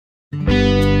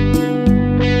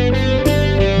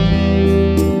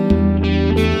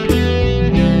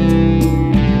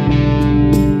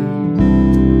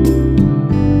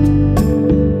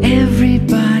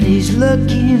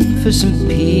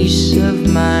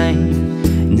mind.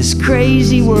 In this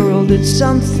crazy world, it's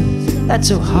something that's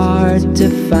so hard to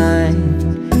find.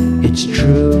 It's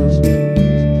true.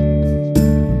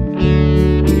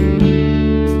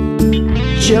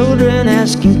 Children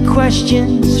asking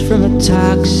questions from a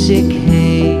toxic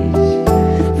haze.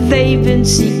 They've been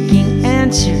seeking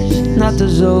answers, not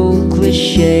those old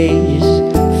cliches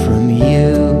from you.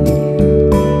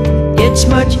 It's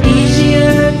much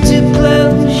easier to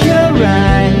close your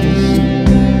eyes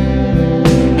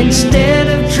instead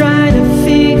of trying to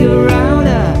figure out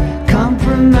a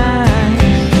compromise.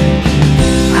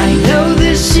 I know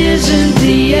this isn't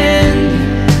the end.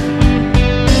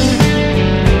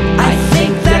 I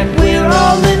think that we're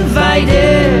all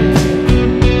invited.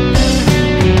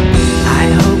 I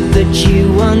hope that you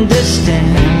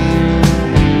understand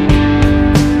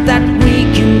that we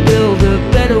can build a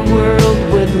better world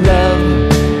with love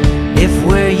if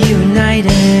we're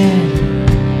united.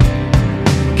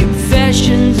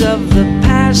 Confessions of the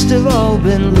past have all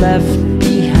been left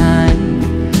behind.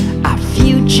 Our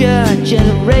future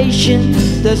generation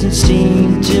doesn't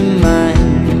seem to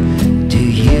mind, do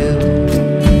you?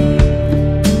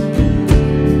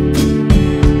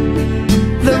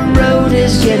 The road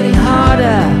is getting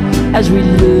harder as we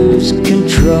lose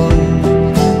control.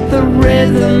 The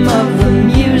rhythm of the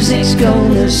music's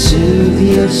gonna soothe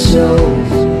your soul.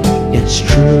 It's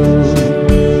true.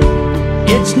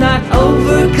 It's not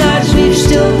over 'cause we've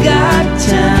still got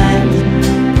time.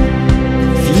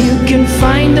 If you can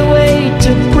find a way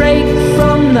to break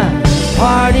from the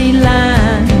party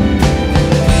line.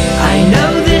 I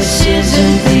know this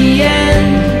isn't the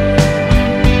end.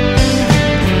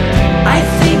 I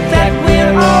think that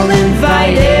we're all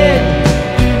invited.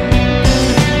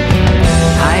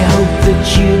 I hope that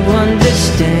you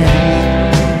understand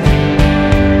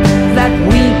that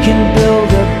we can build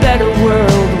a better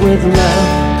world with love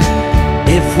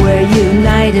if we're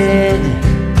united.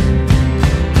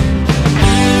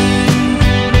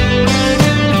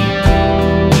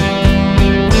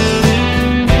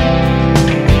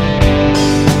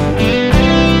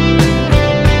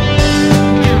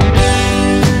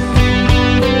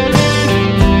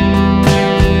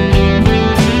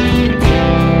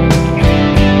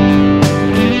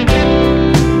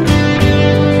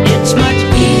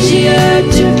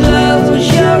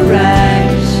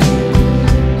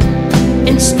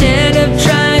 Instead of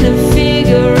trying to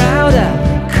figure out a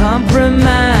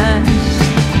compromise.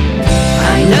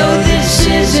 I know this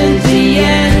isn't the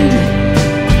end.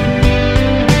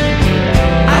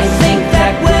 I think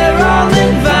that we're all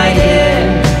invited.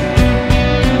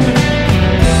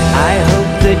 I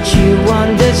hope that you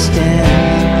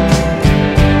understand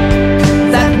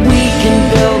that we can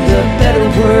build a better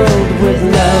world with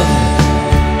love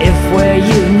if we're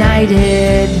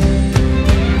united.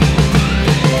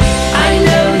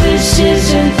 This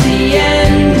isn't the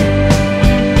end.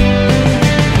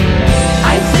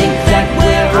 I think that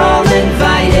we're all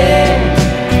invited.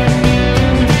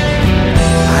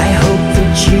 I hope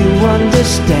that you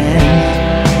understand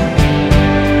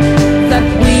that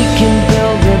we can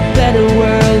build a better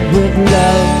world with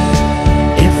love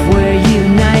if we're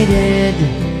united.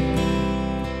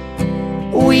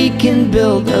 We can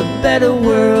build a better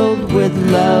world with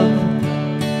love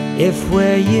if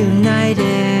we're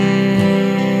united.